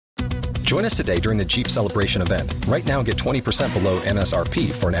Join us today during the Jeep Celebration event. Right now, get 20% below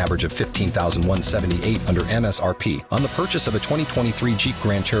MSRP for an average of $15,178 under MSRP on the purchase of a 2023 Jeep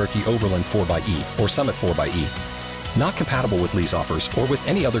Grand Cherokee Overland 4xE or Summit 4xE. Not compatible with lease offers or with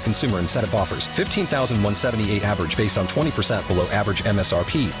any other consumer incentive offers. $15,178 average based on 20% below average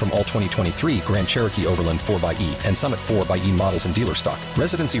MSRP from all 2023 Grand Cherokee Overland 4xE and Summit 4xE models in dealer stock.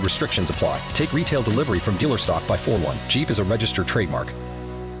 Residency restrictions apply. Take retail delivery from dealer stock by 4/1. Jeep is a registered trademark.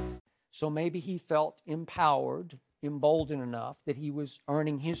 So maybe he felt empowered, emboldened enough that he was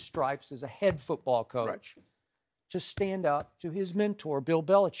earning his stripes as a head football coach to stand up to his mentor, Bill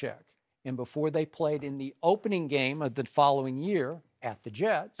Belichick. And before they played in the opening game of the following year at the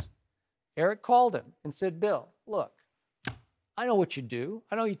Jets, Eric called him and said, Bill, look, I know what you do.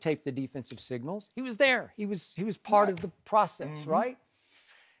 I know you tape the defensive signals. He was there. He was part of the process, right?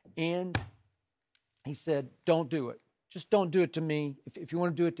 And he said, don't do it. Just don't do it to me. If you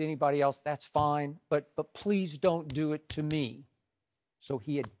want to do it to anybody else, that's fine. But please don't do it to me. So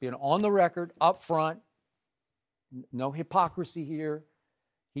he had been on the record up front. No hypocrisy here.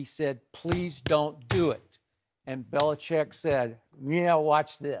 He said, please don't do it. And Belichick said, yeah,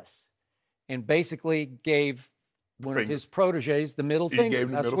 watch this. And basically gave one of his proteges the middle finger.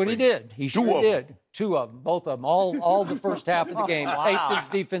 That's what he did. He sure did. Two of them, both of them, all the first half of the game, taped his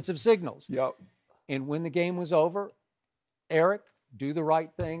defensive signals. Yep. And when the game was over, Eric, do the right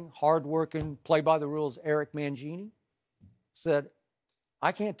thing, hardworking, play by the rules, Eric Mangini, said,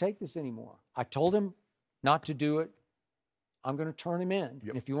 I can't take this anymore. I told him not to do it. I'm going to turn him in. Yep.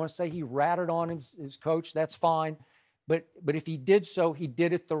 And if you want to say he ratted on his coach, that's fine. But if he did so, he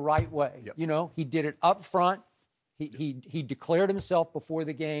did it the right way. Yep. You know, he did it up front. He declared himself before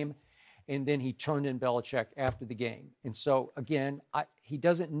the game, and then he turned in Belichick after the game. And so, again, he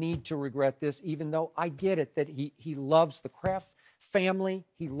doesn't need to regret this, even though I get it that he loves the Kraft family.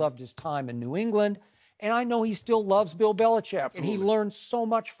 He loved his time in New England. And I know he still loves Bill Belichick. Absolutely. And he learned so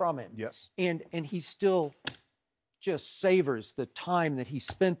much from him. Yes. And he still just savors the time that he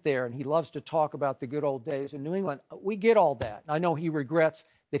spent there, and he loves to talk about the good old days in New England. We get all that. I know he regrets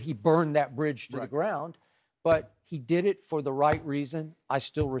that he burned that bridge to the ground, but he did it for the right reason. I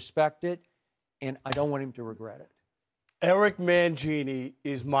still respect it, and I don't want him to regret it. Eric Mangini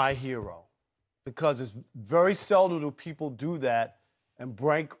is my hero because it's very seldom do people do that and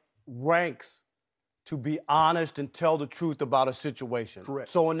break ranks to be honest and tell the truth about a situation. Correct.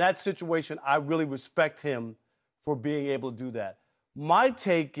 So in that situation, I really respect him for being able to do that. My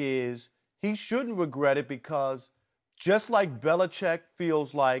take is he shouldn't regret it because just like Belichick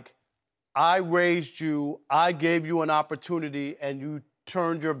feels like I raised you, I gave you an opportunity, and you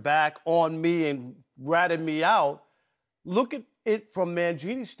turned your back on me and ratted me out, look at it from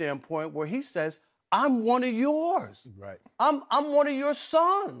Mangini's standpoint where he says, I'm one of yours. Right. I'm one of your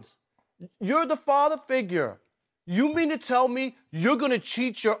sons. You're the father figure. You mean to tell me you're going to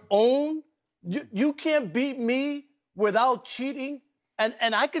cheat your own? You can't beat me without cheating?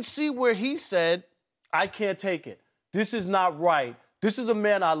 And I could see where he said, I can't take it. This is not right. This is a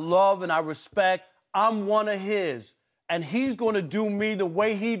man I love and I respect. I'm one of his. And he's going to do me the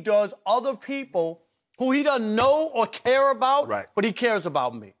way he does other people who he doesn't know or care about, but he cares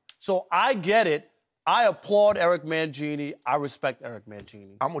about me. So I get it. I applaud Eric Mangini. I respect Eric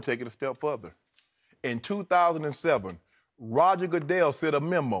Mangini. I'm going to take it a step further. In 2007, Roger Goodell sent a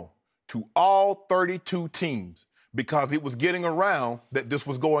memo to all 32 teams because it was getting around that this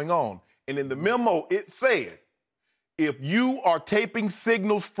was going on. And in the memo, it said, if you are taping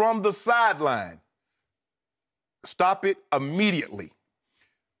signals from the sideline, stop it immediately.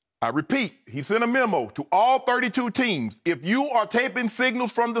 I repeat, he sent a memo to all 32 teams. If you are taping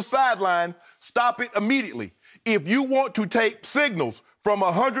signals from the sideline, stop it immediately. If you want to tape signals from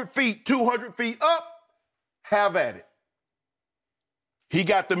 100 feet, 200 feet up, have at it. He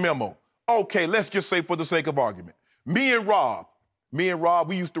got the memo. Okay, let's just say for the sake of argument, me and Rob,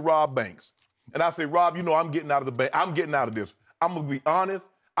 we used to rob banks. And I say, Rob, you know, I'm getting out of the bank. I'm getting out of this. I'm going to be honest.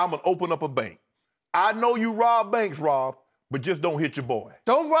 I'm going to open up a bank. I know you rob banks, Rob, but just don't hit your boy.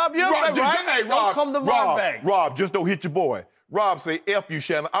 Don't rob your bank, right? Hey, Rob, don't come to my bank. Rob, just don't hit your boy. Rob say, F you,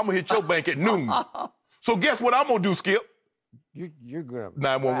 Shannon. I'm going to hit your bank at noon. So guess what I'm going to do, Skip? You're good.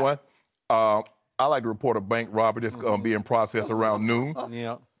 911. I like to report a bank robbery that's going to be in process around noon.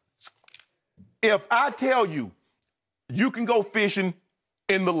 Yeah. If I tell you, you can go fishing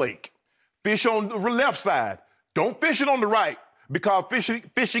in the lake, fish on the left side, don't fish it on the right, because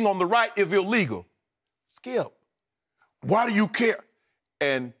fishing on the right is illegal. Skip, why do you care?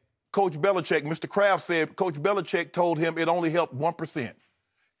 And Coach Belichick, Mr. Kraft said, Coach Belichick told him it only helped 1%.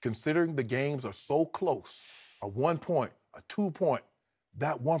 Considering the games are so close, a 1 point, a 2 point,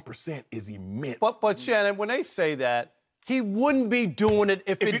 that 1% is immense. But Shannon, when they say that, he wouldn't be doing it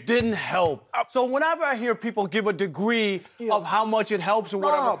if it didn't help. So whenever I hear people give a degree of how much it helps or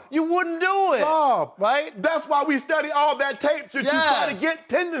whatever, you wouldn't do it. Right? That's why we study all that tape to try to get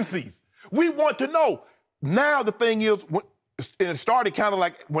tendencies. We want to know. Now the thing is, and it started kind of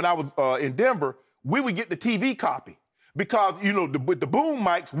like when I was in Denver, we would get the TV copy because, with the boom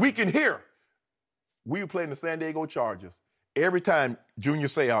mics, we can hear. We were playing the San Diego Chargers. Every time Junior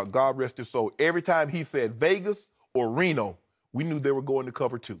Seau, God rest his soul, every time he said Vegas or Reno, we knew they were going to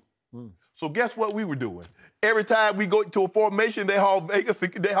cover 2. So guess what we were doing? Every time we go to a formation,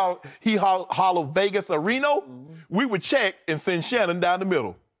 he hollered Vegas or Reno, we would check and send Shannon down the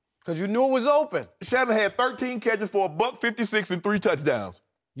middle. Because you knew it was open. Shannon had 13 catches for $156 and 3 touchdowns.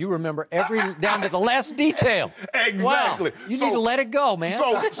 You remember every down to the last detail. Exactly. Wow. You need to let it go, man.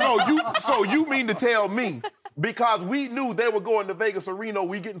 So you mean to tell me, because we knew they were going to Vegas or Reno,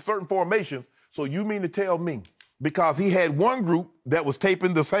 we getting certain formations. So you mean to tell me, because he had one group that was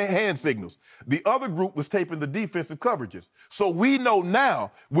taping the hand signals, the other group was taping the defensive coverages. So we know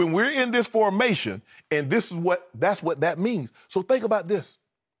now when we're in this formation, and that's what that means. So think about this.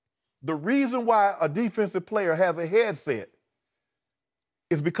 The reason why a defensive player has a headset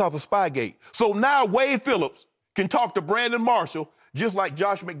is because of Spygate. So now Wade Phillips can talk to Brandon Marshall just like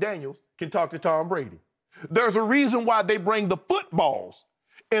Josh McDaniels can talk to Tom Brady. There's a reason why they bring the footballs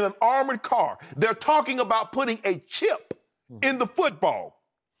in an armored car. They're talking about putting a chip in the football.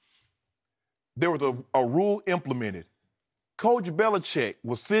 There was a rule implemented. Coach Belichick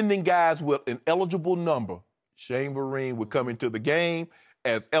was sending guys with an eligible number. Shane Vereen would come into the game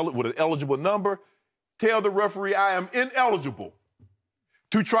with an eligible number, tell the referee, I am ineligible,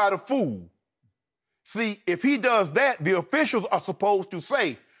 to try to fool. See, if he does that, the officials are supposed to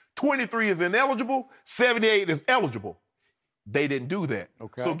say 23 is ineligible, 78 is eligible. They didn't do that.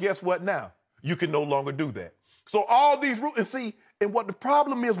 Okay. So guess what now? You can no longer do that. So all these rules, and what the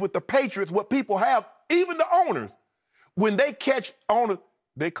problem is with the Patriots, what people have, even the owners, when they catch owners,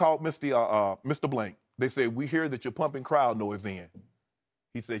 they call Mr. Blank. They say, we hear that you're pumping crowd noise in.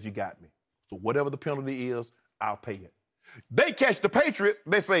 He says, you got me. So whatever the penalty is, I'll pay it. They catch the Patriots,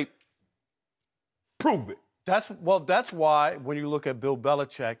 they say, prove it. That's why when you look at Bill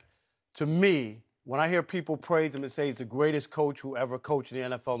Belichick, to me, when I hear people praise him and say he's the greatest coach who ever coached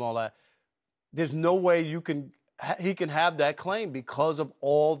in the NFL and all that, there's no way he can have that claim because of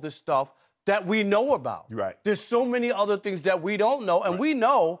all the stuff that we know about. Right. There's so many other things that we don't know, and we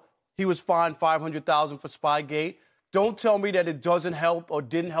know he was fined $500,000 for Spygate. Don't tell me that it doesn't help or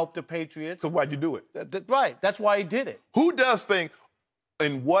didn't help the Patriots. So why'd you do it? Right. That's why he did it. Who does things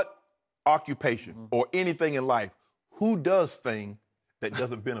in what occupation or anything in life? Who does things that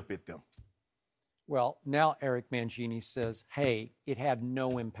doesn't benefit them? Well, now Eric Mangini says, hey, it had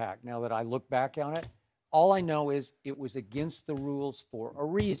no impact. Now that I look back on it, all I know is it was against the rules for a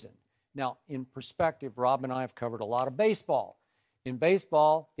reason. Now, in perspective, Rob and I have covered a lot of baseball. In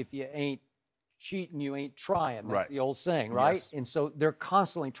baseball, if you ain't cheating, you ain't trying. That's the old saying, right? Yes. And so they're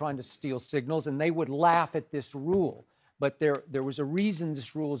constantly trying to steal signals, and they would laugh at this rule. But there was a reason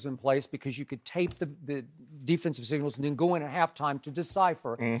this rule is in place, because you could tape the defensive signals and then go in at halftime to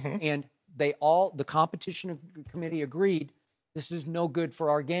decipher. And the competition committee agreed, this is no good for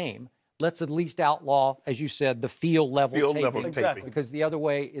our game. Let's at least outlaw, as you said, the field level taping. Exactly. Because the other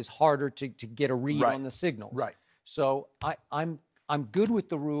way is harder to get a read on the signals. Right. So I'm good with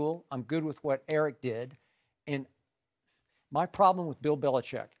the rule. I'm good with what Eric did. And my problem with Bill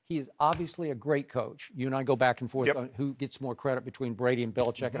Belichick, he is obviously a great coach. You and I go back and forth on who gets more credit between Brady and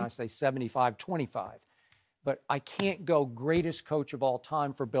Belichick, and I say 75-25. But I can't go greatest coach of all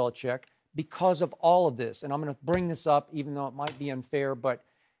time for Belichick because of all of this. And I'm going to bring this up, even though it might be unfair, but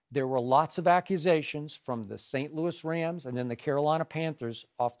there were lots of accusations from the St. Louis Rams and then the Carolina Panthers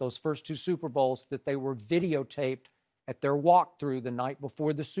off those first 2 Super Bowls that they were videotaped at their walkthrough the night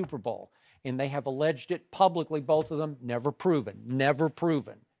before the Super Bowl. And they have alleged it publicly, both of them, never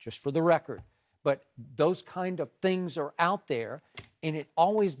proven, just for the record. But those kind of things are out there, and it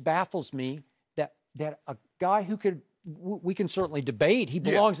always baffles me that a guy who we can certainly debate, he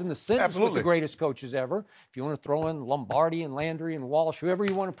belongs in the sentence with the greatest coaches ever. If you want to throw in Lombardi and Landry and Walsh, whoever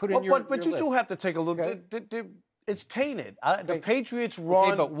you want to put in your But you list. do have to take a look. Okay. It's tainted. The Patriots run.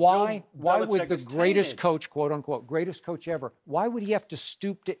 Okay, but why would the greatest coach, quote unquote, greatest coach ever, why would he have to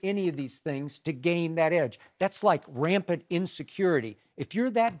stoop to any of these things to gain that edge? That's like rampant insecurity. If you're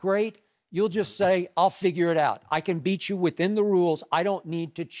that great, you'll just say, I'll figure it out. I can beat you within the rules. I don't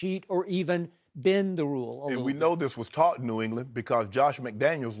need to cheat or even bend the rule a And little we bit. know this was taught in New England because Josh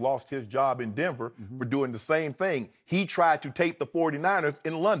McDaniels lost his job in Denver for doing the same thing. He tried to tape the 49ers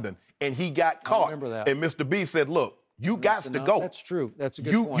in London, and he got caught. remember that. And Mr. B said, look, you got to go. That's true. That's a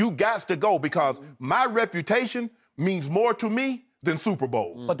good You point. you got to go because my reputation means more to me than Super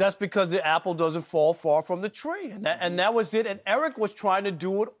Bowls. But that's because the apple doesn't fall far from the tree. And that was it. And Eric was trying to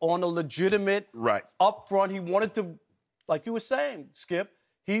do it on a legitimate, Right. upfront. He wanted to, like you were saying, Skip,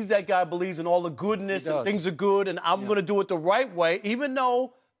 he's that guy who believes in all the goodness He and does. things are good, and I'm going to do it the right way. Even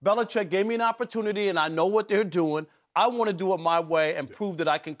though Belichick gave me an opportunity and I know what they're doing, I want to do it my way and prove that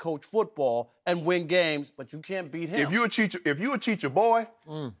I can coach football and win games, but you can't beat him. If you a teacher boy,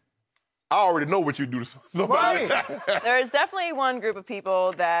 I already know what you do to somebody. Right. There's definitely one group of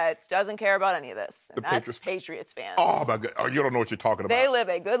people that doesn't care about any of this, and The that's Patriots. Patriots fans. Oh, my God. Oh, you don't know what you're talking about. They live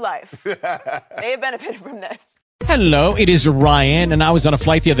a good life. They have benefited from this. Hello, it is Ryan, and I was on a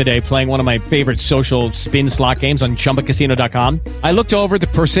flight the other day playing one of my favorite social spin slot games on ChumbaCasino.com. I looked over at the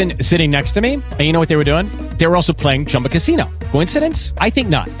person sitting next to me, and you know what they were doing? They were also playing Chumba Casino. Coincidence? I think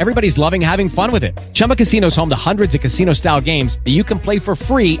not. Everybody's loving having fun with it. Chumba Casino is home to hundreds of casino-style games that you can play for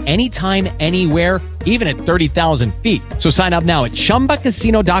free anytime, anywhere, even at 30,000 feet. So sign up now at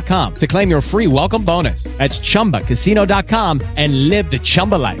ChumbaCasino.com to claim your free welcome bonus. That's ChumbaCasino.com and live the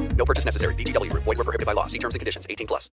Chumba life. No purchase necessary. VGW Group. Void where prohibited by law. See terms and conditions. 18+.